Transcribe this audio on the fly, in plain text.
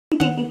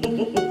Hey,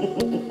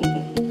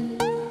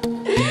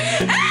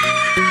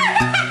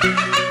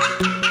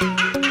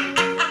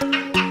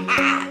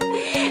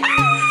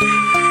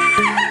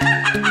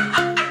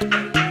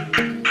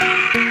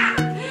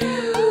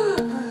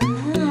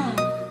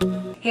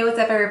 what's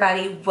up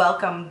everybody?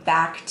 Welcome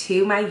back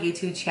to my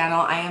YouTube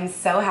channel. I am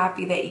so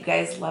happy that you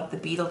guys love the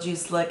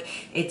Beetlejuice look.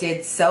 It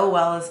did so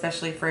well,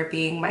 especially for it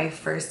being my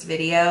first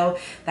video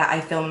that I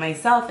filmed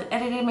myself and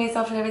edited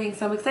myself and everything.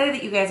 So I'm excited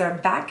that you guys are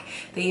back,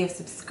 that you have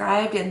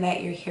subscribed, and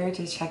that you're here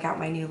to check out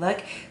my new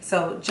look.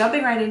 So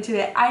jumping right into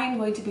it, I am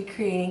going to be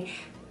creating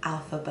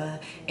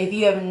ELPHABA. If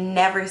you have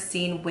never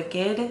seen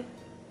Wicked,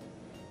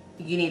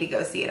 you need to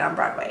go see it on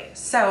Broadway.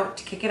 So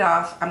to kick it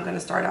off, I'm going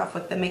to start off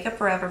with the Makeup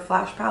Forever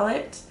Flash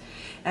Palette.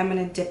 I'm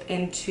going to dip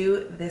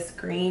into this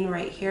green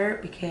right here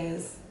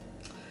because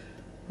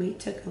we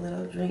took a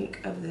little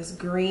drink of this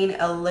green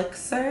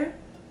elixir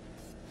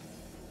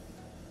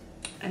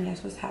and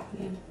that's what's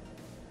happening.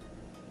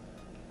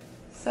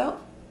 So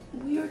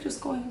we are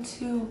just going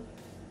to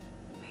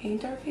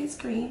paint our face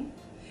green,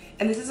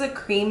 and this is a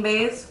cream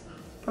base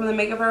from the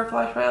Makeup Forever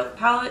Flash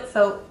Palette,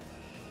 so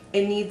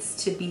it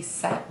needs to be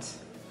set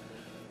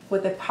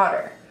with a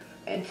powder.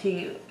 And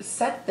to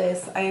set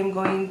this, I am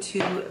going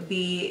to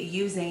be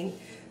using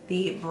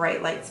the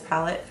Bright Lights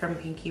palette from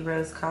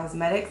PinkyRose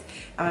Cosmetics.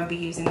 I'm going to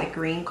be using the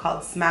green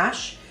called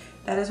Smash.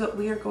 That is what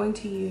we are going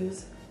to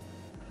use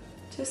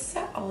to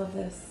set all of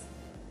this.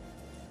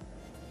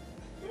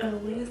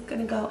 And we're just going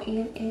to go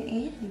in.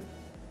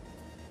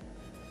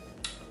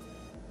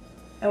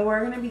 And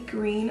we're going to be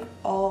green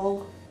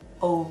all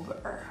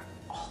over.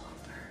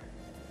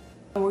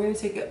 And we're going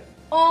to take it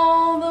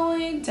all the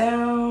way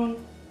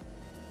down.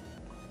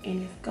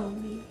 And it's going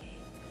to be.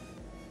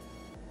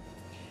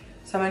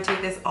 So I'm going to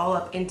take this all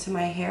up into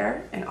my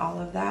hair and all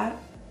of that.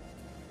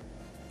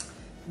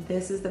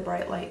 This is the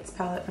Bright Lights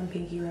palette from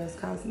PinkyRose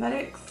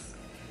Cosmetics.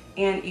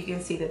 And you can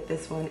see that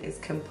this one is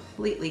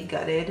completely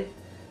gutted.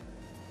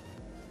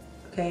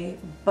 Okay,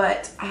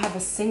 but I have a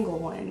single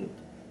one,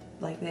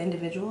 like the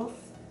individuals,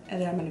 and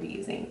that I'm going to be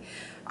using.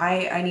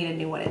 I need a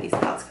new one of these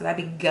palettes because I'd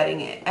be gutting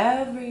it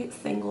every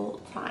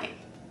single time.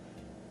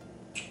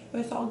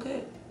 But it's all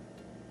good.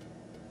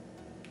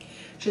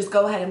 Just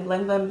go ahead and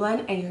blend, blend,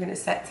 blend, and you're going to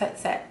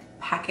set.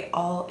 Pack it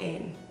all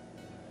in.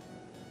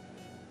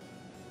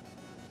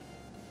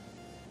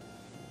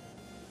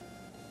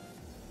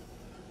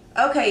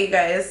 Okay, you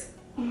guys.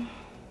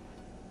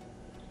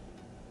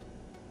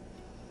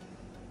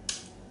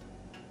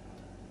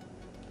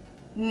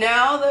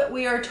 Now that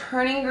we are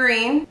turning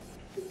green,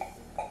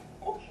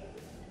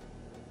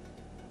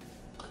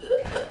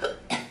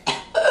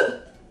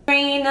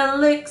 green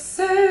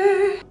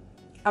elixir,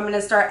 I'm gonna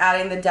start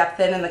adding the depth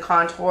in and the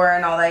contour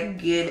and all that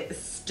good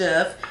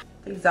stuff.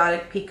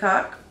 Exotic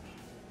Peacock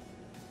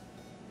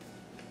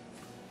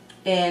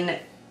in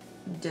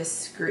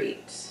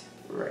Discreet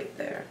right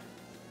there.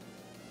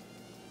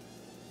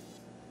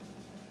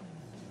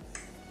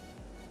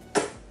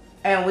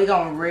 And we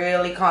gonna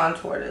really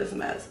contour this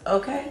mess,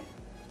 okay?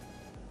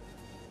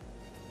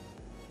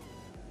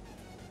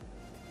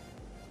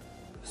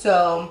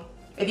 So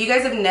if you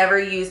guys have never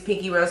used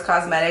PinkyRose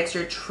Cosmetics,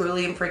 you're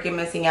truly freaking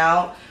missing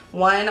out.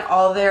 One,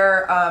 all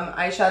their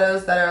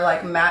eyeshadows that are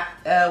like matte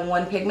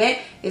one pigment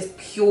is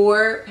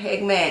pure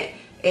pigment.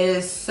 It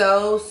is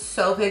so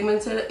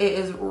pigmented. It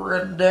is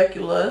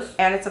ridiculous.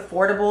 And it's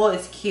affordable.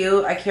 It's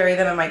cute. I carry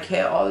them in my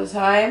kit all the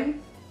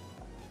time.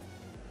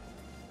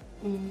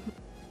 So I'm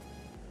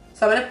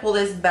going to pull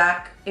this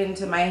back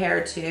into my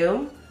hair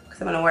too, because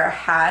I'm going to wear a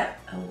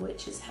hat, a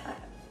witch's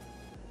hat.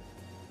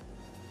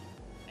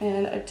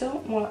 And I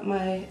don't want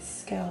my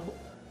scalp.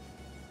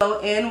 Go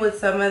in with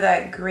some of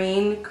that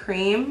green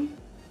cream,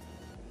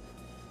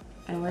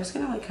 and we're just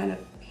gonna like kind of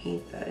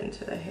paint that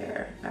into the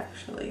hair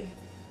actually.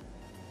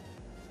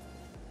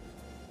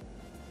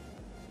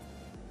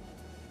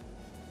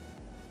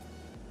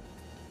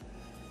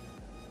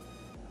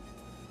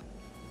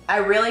 I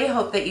really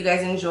hope that you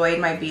guys enjoyed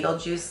my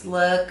Beetlejuice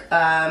look.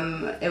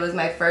 It was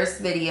my first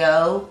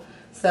video,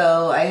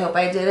 so I hope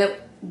I did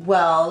it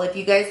well. If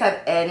you guys have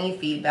any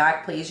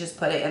feedback, please just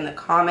put it in the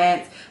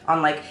comments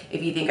on like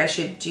if you think I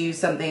should do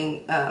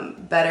something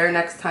better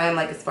next time,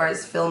 like as far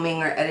as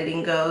filming or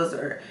editing goes,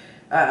 or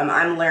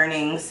I'm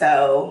learning,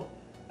 so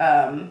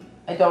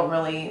I don't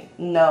really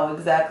know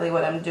exactly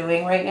what I'm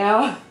doing right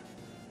now.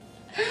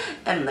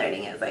 I'm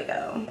learning as I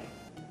go.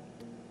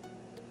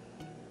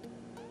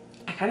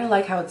 I kind of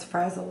like how it's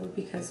frazzled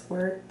because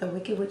we're the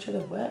Wicked Witch of the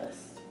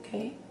West,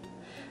 okay?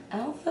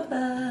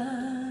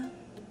 ELPHABA.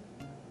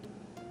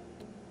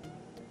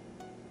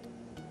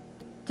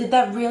 Did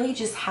that really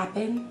just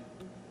happen?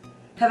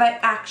 Have I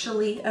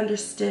actually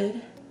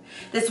understood?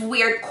 This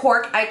weird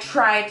quirk I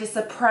tried to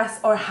suppress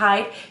or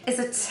hide is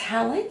a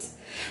talent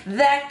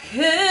that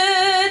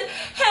could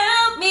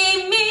help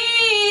me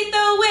meet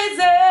the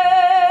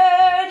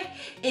wizard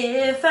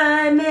if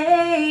I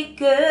make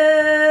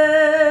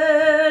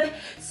good.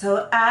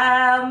 So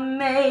I'll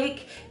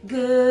make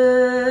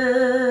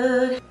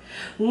good.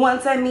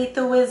 Once I meet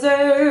the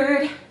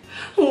wizard,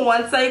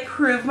 once I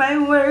prove my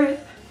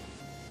worth,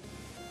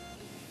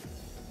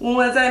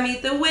 Once I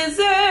meet the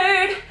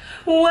wizard,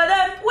 what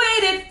I've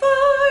waited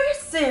for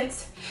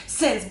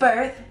since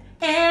birth.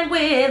 And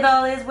with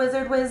all his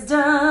wizard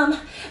wisdom,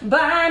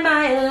 by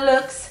my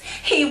looks,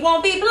 he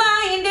won't be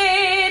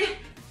blinded.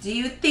 Do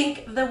you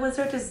think the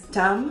wizard is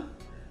dumb?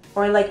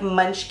 Or like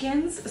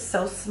munchkins,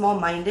 so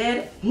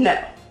small-minded?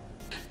 No.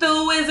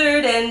 The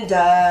wizard and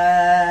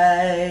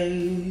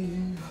I.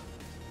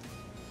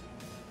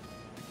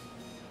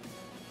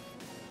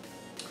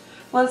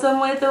 Once I'm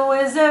with the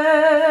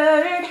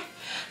wizard,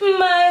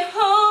 my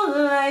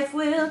whole life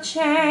will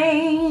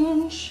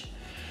change.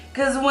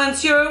 'Cause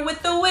once you're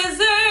with the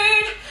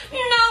wizard,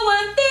 no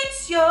one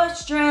thinks you're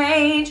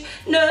strange.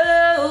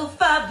 No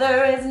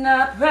father is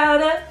not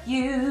proud of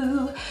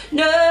you.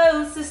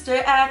 No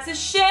sister acts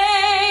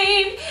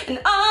ashamed. And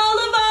all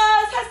of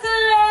us has to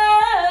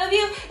love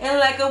you. And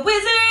like a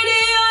wizard,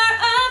 you're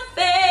a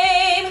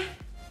fame.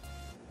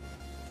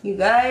 You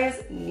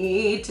guys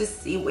need to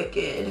see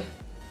Wicked.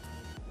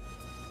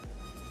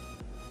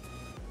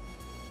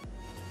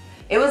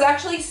 It was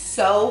actually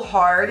so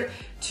hard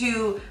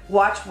to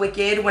watch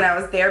Wicked when I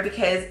was there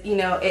because, you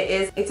know,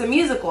 it's a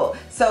musical,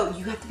 so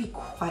you have to be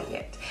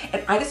quiet.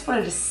 And I just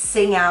wanted to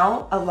sing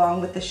out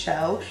along with the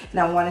show, and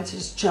I wanted to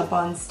just jump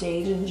on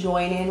stage and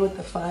join in with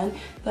the fun,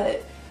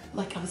 but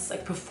like I was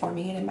like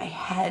performing it in my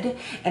head,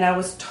 and I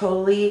was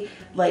totally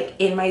like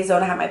in my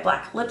zone. I had my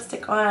black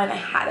lipstick on, I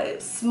had a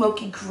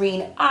smoky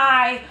green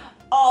eye,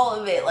 all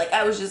of it. Like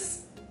I was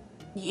just,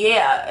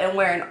 yeah, and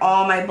wearing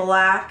all my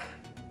black.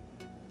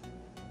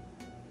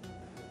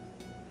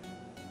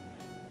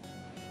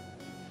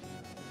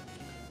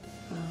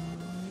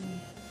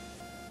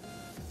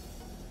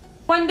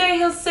 One day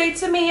he'll say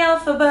to me,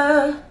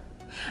 ELPHABA,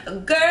 a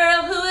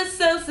girl who is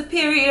so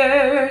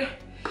superior,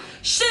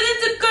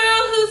 shouldn't a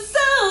girl who's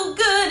so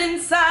good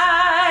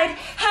inside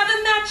have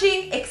a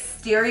matching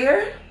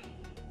exterior?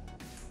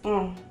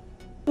 Would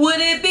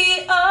it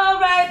be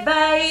alright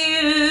by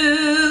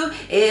you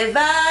if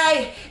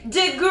I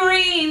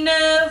degreenify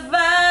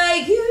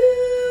you?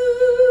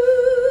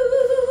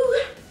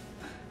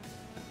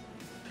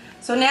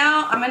 So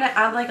now I'm gonna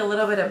add like a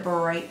little bit of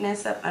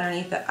brightness up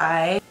underneath the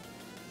eye.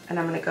 And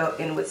I'm gonna go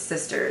in with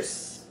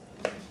Sisters.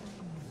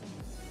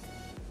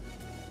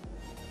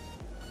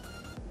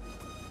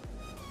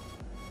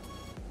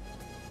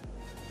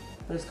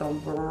 I'm just gonna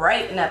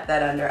brighten up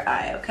that under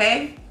eye,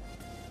 okay?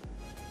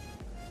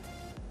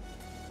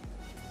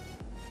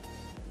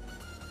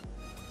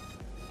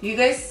 Do you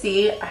guys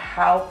see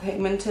how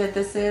pigmented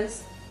this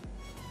is?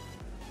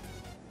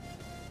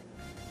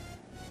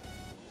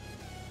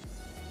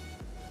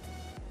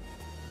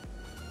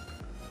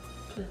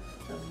 Just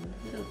a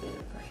little bit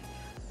of brightness.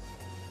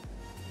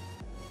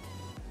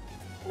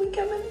 We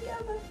coming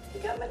together, we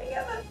coming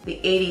together. The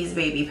 80s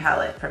Baby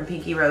palette from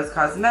PinkyRose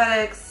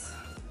Cosmetics.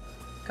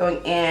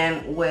 Going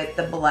in with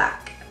the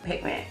black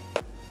pigment.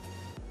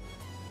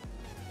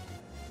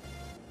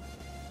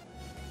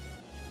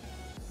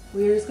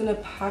 We're just gonna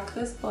pack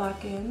this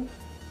black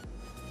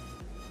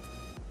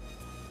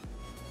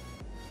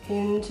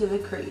into the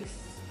crease.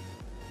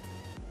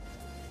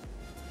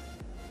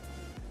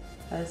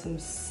 That is some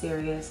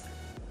serious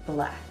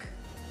black.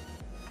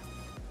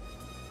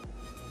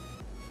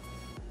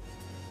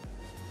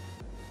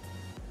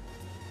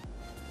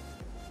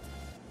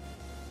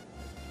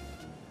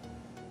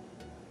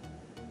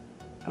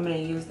 I'm gonna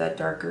use that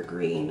darker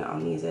green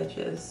on these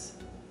edges.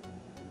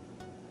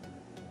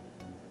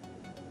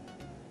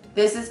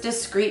 This is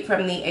Discreet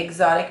from the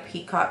Exotic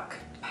Peacock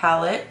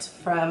palette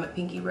from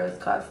PinkyRose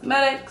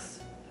Cosmetics.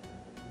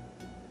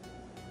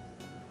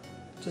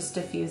 Just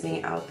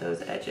diffusing out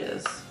those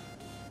edges.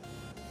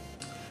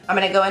 I'm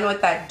gonna go in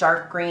with that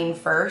dark green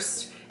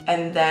first,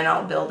 and then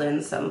I'll build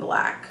in some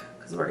black,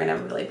 because we're gonna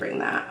really bring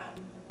that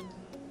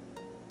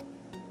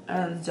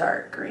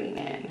dark green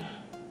in.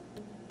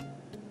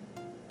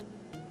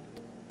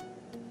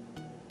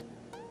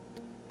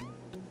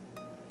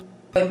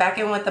 Going back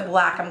in with the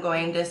black, I'm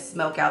going to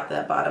smoke out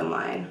the bottom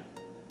line.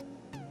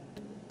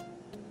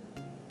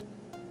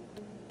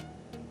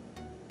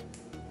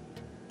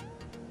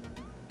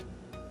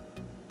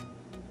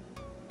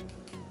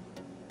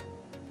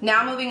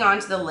 Now moving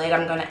on to the lid,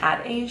 I'm going to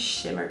add a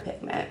shimmer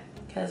pigment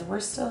because we're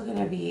still going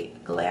to be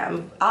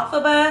glam.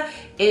 ELPHABA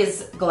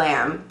is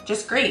glam,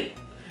 just green.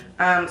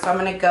 So I'm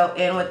going to go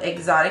in with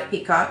Exotic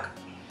Peacock,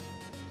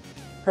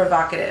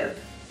 Provocative.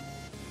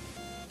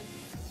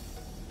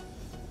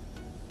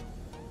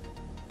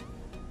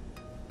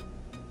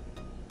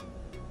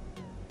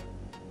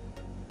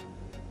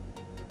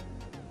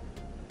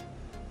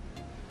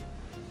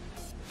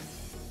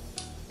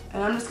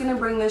 And I'm just gonna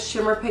bring this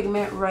shimmer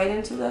pigment right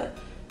into the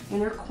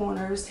inner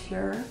corners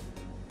here.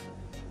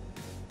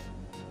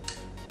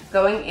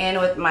 Going in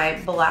with my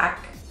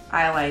black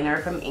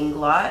eyeliner from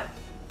Inglot.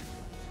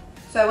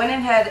 So I went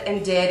ahead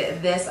and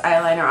did this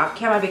eyeliner off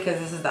camera because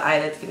this is the eye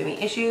that's giving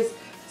me issues.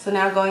 So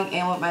now going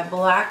in with my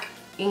black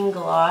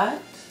Inglot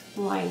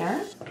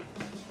liner.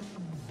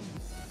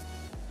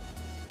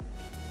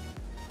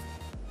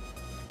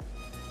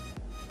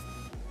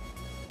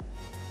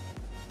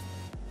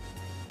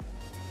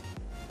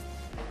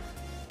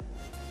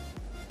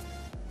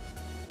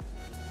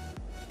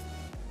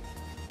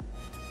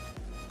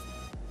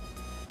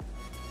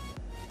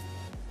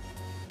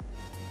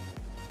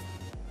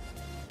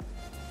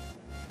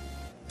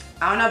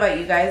 I don't know about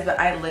you guys, but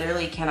I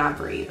literally cannot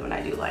breathe when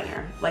I do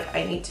liner. Like,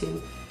 I need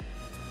to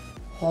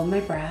hold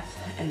my breath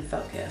and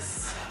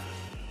focus.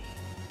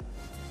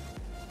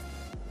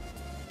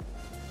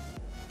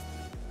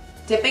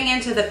 Dipping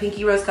into the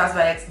PinkyRose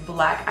Cosmetics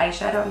black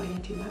eyeshadow, I'm gonna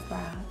do my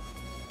brows.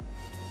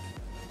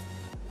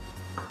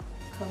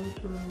 Come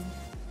through.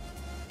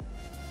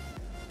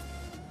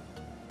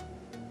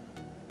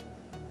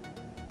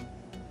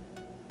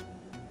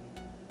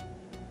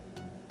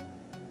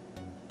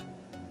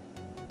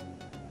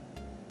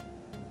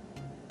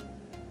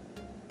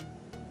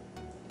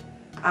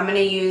 I'm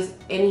gonna use,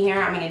 in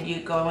here, I'm gonna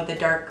go in with the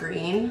dark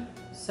green.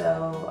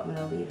 So I'm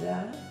gonna leave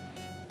that.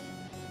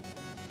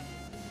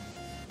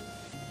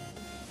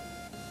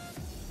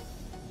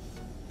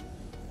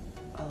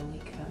 Oh, we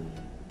come.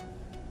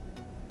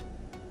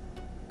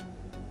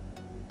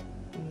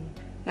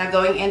 Now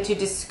going into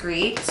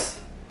Discreet,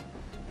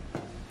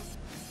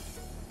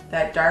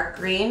 that dark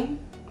green,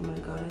 I'm gonna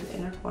go to the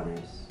inner corners.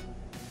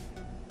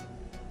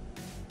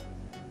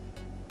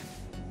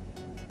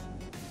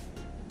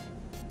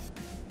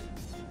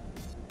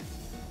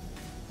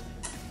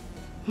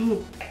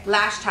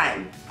 Lash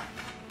time.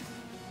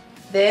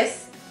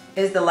 This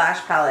is the lash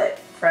palette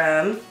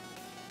from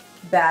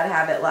Bad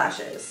Habit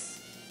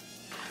Lashes.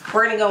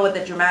 We're gonna go with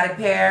the dramatic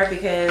pair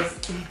because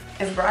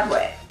it's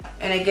Broadway.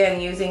 And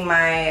again, using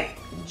my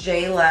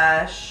J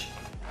Lash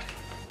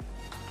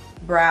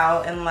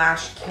brow and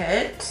lash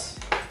kit.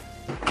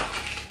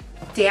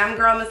 Damn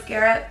Girl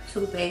mascara,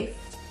 Toofaced.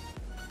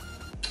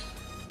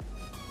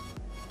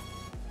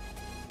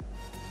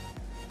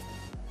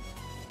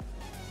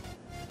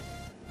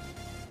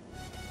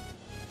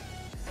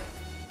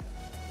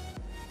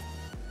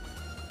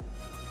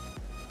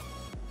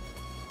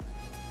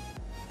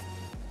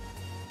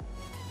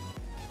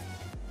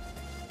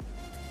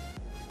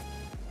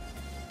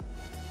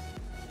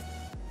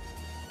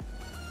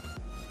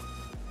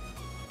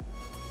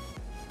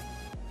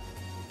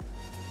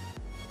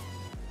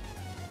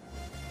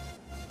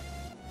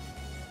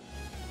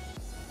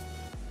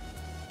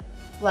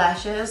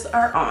 Lashes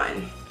are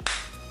on.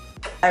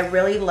 I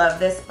really love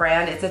this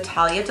brand. It's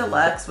Italia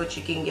Deluxe, which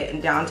you can get in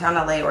downtown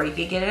LA or you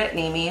can get it at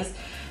Namie's.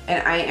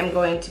 And I am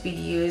going to be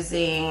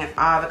using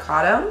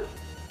avocado.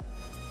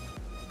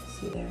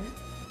 See there?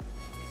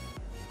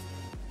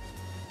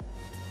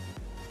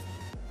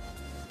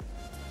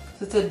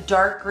 So it's a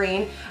dark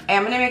green. I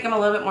am going to make them a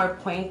little bit more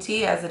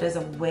pointy as it is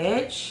a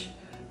witch.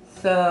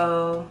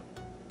 So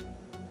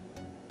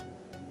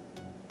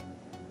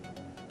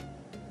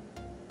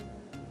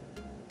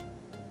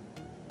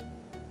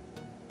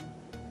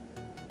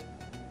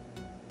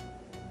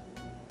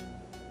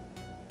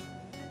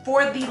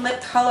for the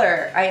lip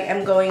color, I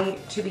am going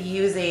to be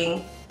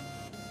using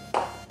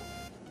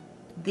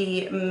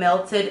the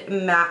Melted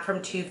Matte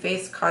from Too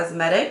Faced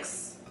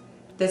Cosmetics.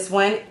 This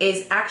one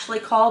is actually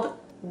called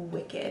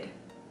Wicked.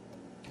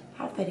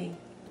 How fitting.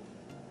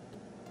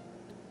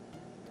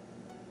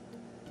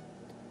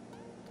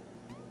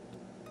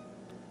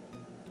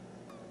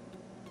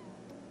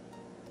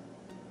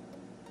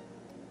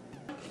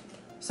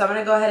 So I'm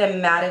gonna go ahead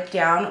and matte it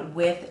down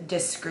with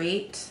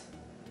Discreet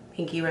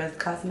PinkyRose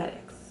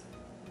Cosmetics.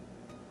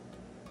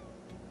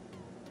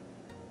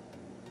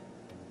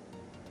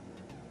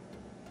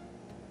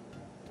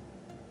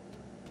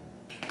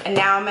 And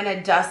now I'm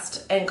gonna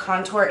dust and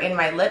contour in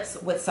my lips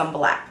with some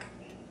black.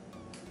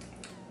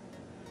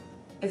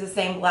 It's the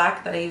same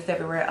black that I used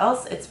everywhere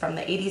else. It's from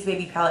the 80s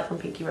Baby palette from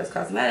PinkyRose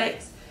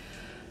Cosmetics.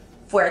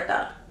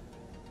 Fuerte.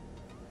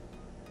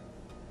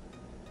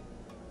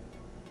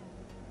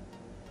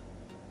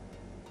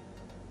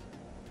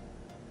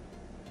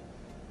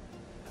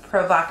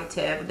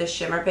 Provocative, the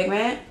shimmer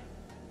pigment.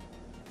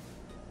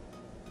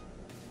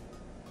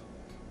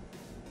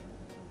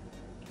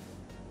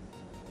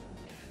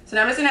 So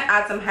now I'm just gonna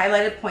add some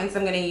highlighted points.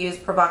 I'm gonna use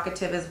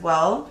Provocative as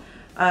well.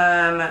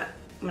 I'm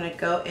gonna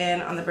go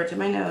in on the bridge of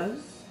my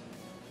nose.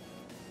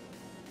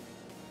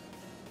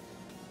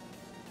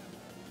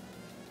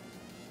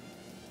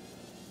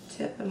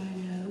 Tip of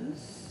my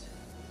nose.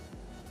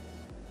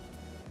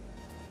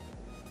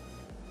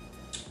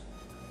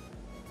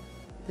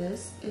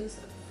 This is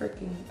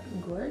freaking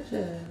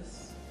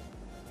gorgeous.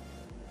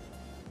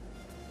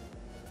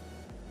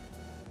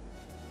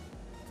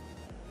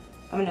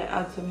 I'm gonna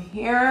add some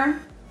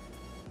here.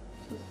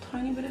 A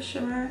tiny bit of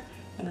shimmer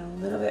and a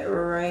little bit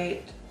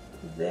right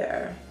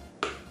there.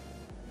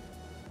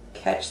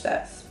 Catch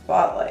that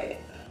spotlight.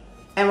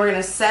 And we're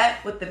gonna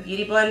set with the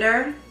Beauty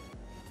Blender,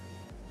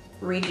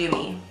 Redo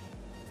Me.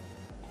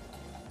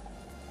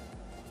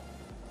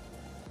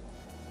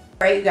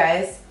 Alright you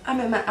guys, I'm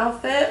in my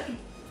outfit.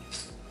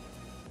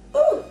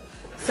 Ooh.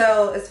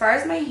 So as far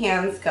as my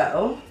hands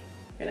go,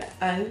 I'm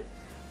gonna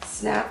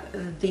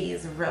unsnap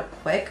these real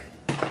quick.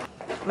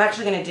 I'm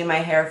actually gonna do my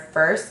hair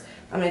first.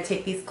 I'm going to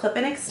take these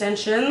clip-in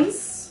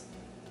extensions,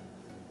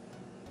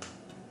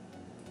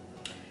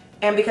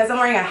 and because I'm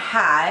wearing a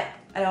hat,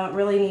 I don't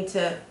really need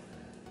to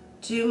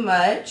do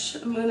much.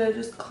 I'm going to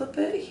just clip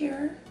it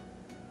here,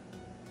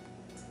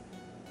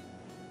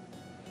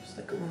 just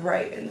like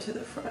right into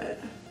the front.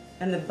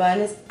 And the bun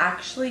is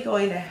actually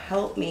going to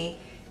help me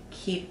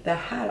keep the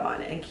hat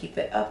on and keep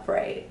it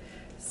upright.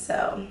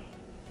 So.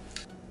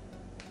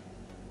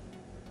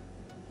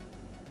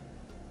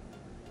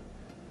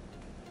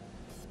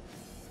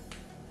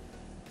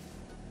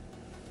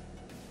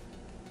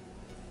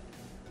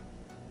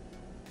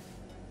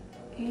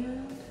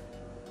 And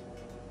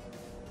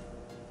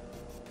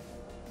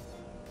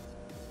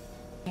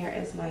here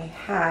is my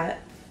hat,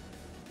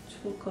 which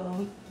will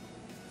go.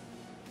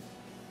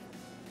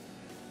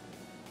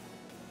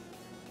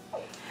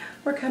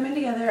 We're coming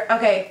together.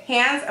 Okay,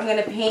 hands, I'm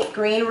gonna paint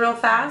green real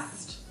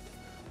fast.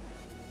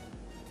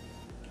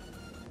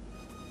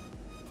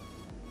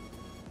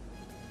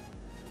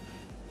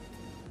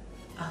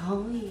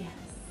 Oh yes.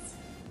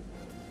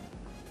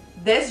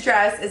 This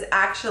dress is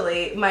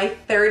actually my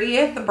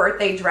 30th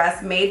birthday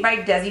dress made by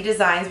Desi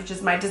Designs, which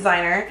is my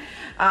designer.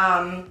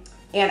 And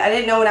I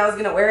didn't know when I was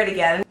gonna wear it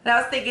again. And I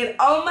was thinking,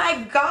 oh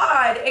my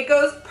God, it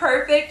goes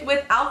perfect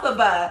with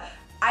ELPHABA.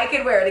 I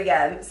could wear it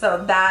again.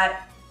 So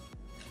that,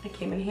 it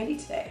came in handy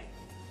today.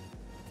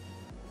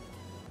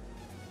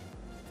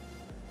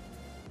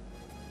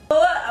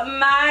 Oh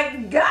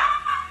my God!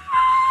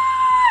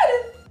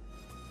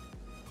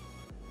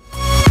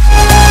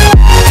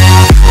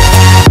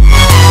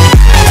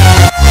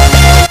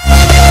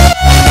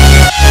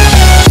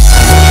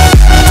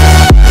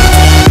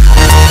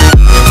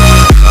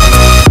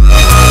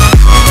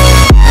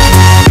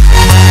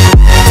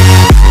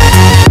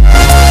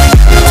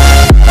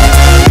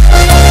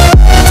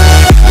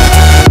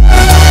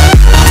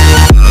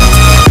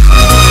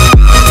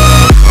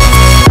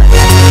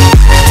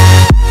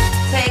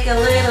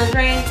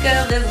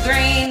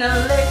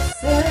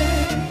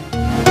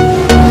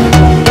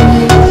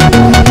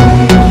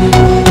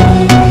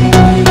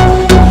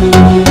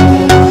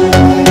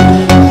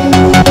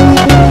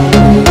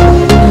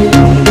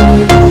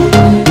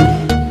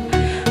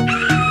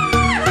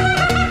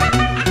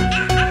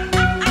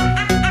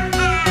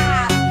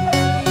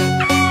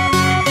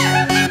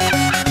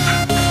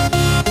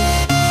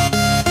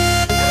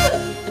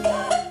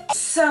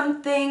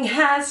 Something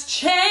has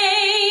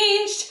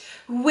changed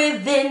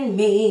within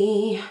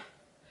me.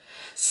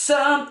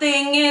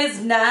 Something is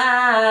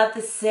not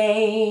the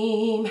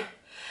same.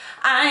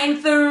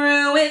 I'm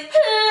through with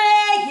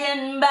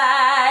playing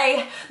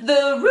by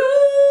the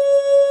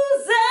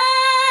rules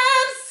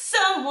of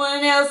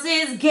someone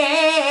else's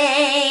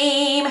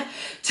game.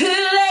 Too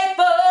late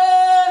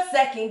for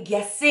second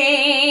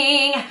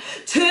guessing.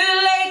 Too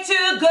late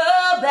to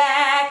go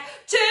back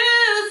to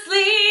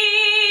sleep.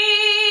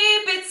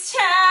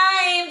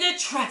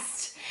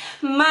 Trust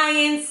my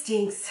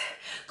instincts,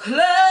 close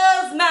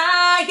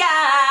my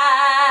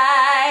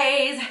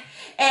eyes,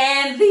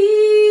 and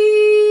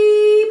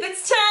leap.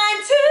 It's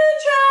time to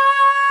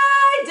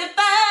try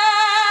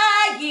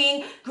defying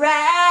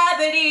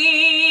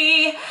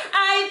gravity.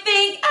 I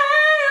think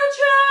I'll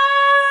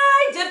try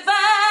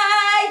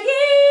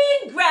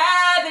defying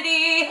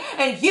gravity,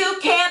 and you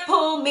can't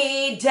pull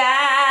me down.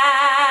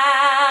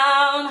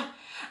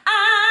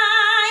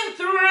 I'm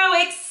through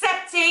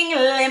accepting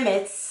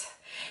limits.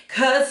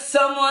 'Cause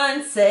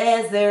someone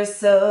says they're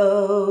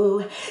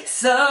so.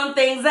 Some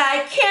things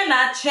I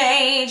cannot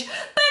change,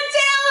 but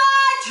till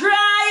I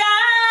try,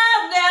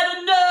 I'll never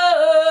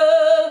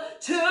know.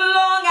 Too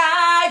long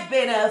I've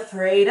been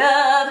afraid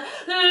of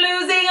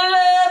losing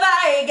love.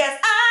 I guess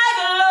I've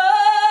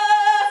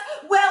lost.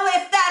 Well,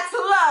 if that's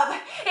love,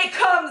 it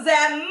comes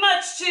at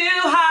much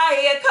too high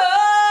a cost.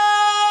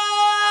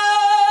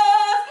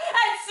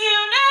 And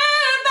sooner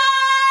by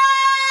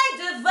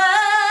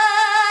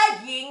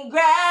defying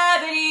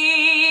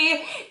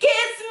gravity,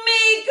 kiss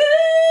me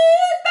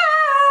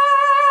goodbye.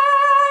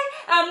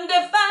 I'm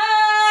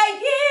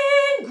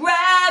defying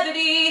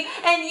gravity,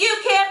 and you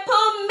can't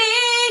pull me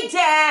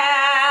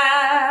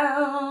down.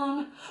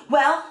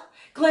 Well,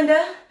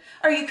 Glenda,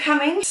 are you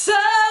coming? So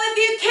if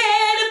you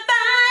can't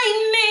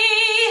find me,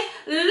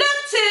 look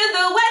to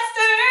the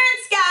western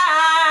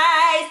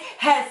skies.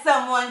 Has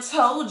someone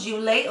told you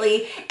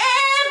lately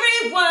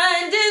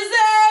everyone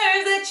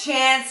deserves a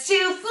chance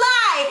to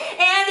fly?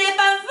 And if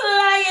I'm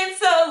flying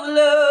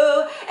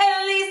solo,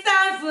 at least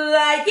I'm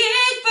flying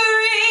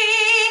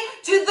free.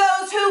 To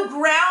those who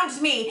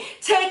ground me,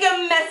 take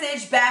a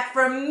message back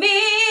from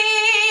me.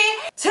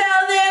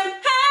 Tell them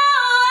how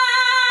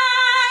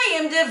I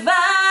am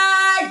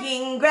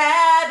defying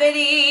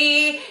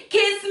gravity.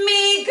 Kiss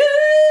me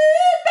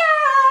goodbye.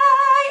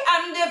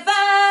 I'm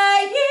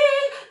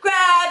defying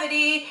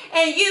gravity,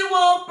 and you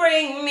won't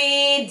bring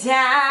me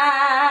down.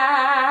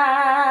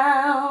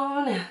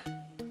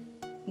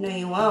 No,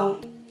 you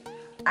won't.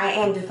 I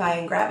am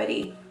defying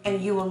gravity,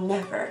 and you will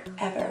never,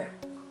 ever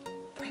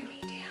bring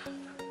me down.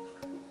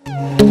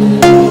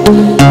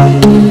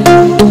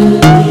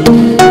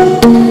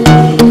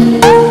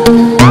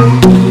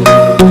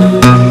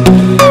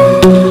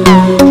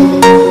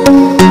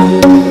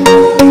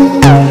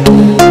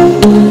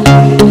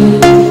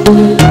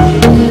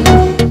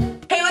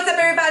 Hey, what's up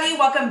everybody?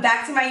 Welcome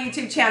back to my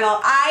YouTube channel.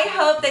 I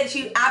hope that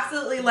you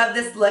absolutely love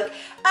this look.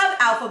 of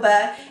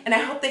ELPHABA, and I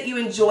hope that you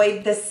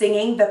enjoyed the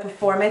singing, the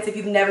performance. If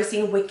you've never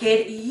seen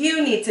Wicked,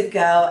 you need to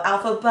go.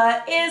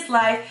 ELPHABA is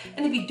life,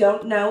 and if you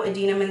don't know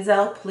Idina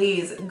Menzel,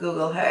 please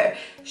Google her.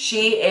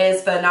 She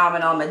is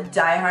phenomenal. I'm a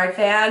diehard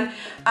fan,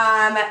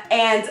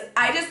 and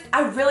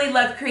I really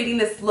love creating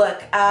this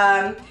look.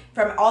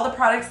 From all the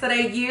products that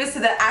I used to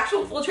the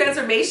actual full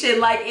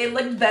transformation, like it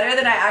looked better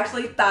than I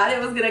actually thought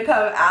it was gonna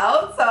come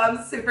out. So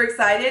I'm super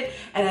excited,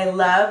 and I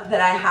love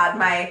that I had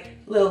my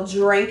little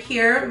drink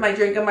here, my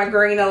drink of my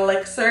green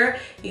elixir.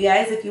 You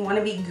guys, if you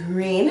wanna be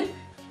green,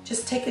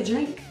 just take a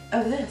drink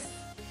of this.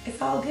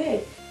 It's all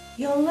good.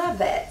 You'll love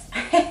it.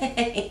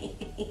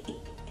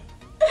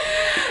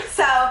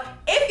 So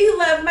if you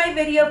love my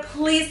video,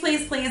 please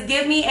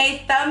give me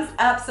a thumbs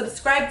up,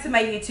 subscribe to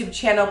my YouTube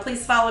channel,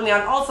 please follow me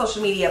on all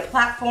social media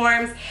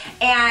platforms,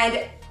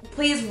 and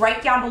please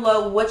write down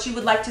below what you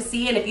would like to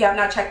see. And if you have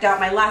not checked out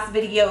my last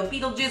video of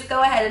Beetlejuice,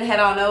 go ahead and head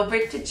on over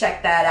to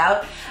check that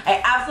out.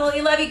 I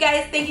absolutely love you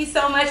guys. Thank you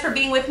so much for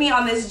being with me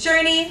on this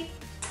journey.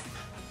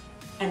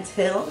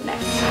 Until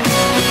next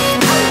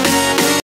time.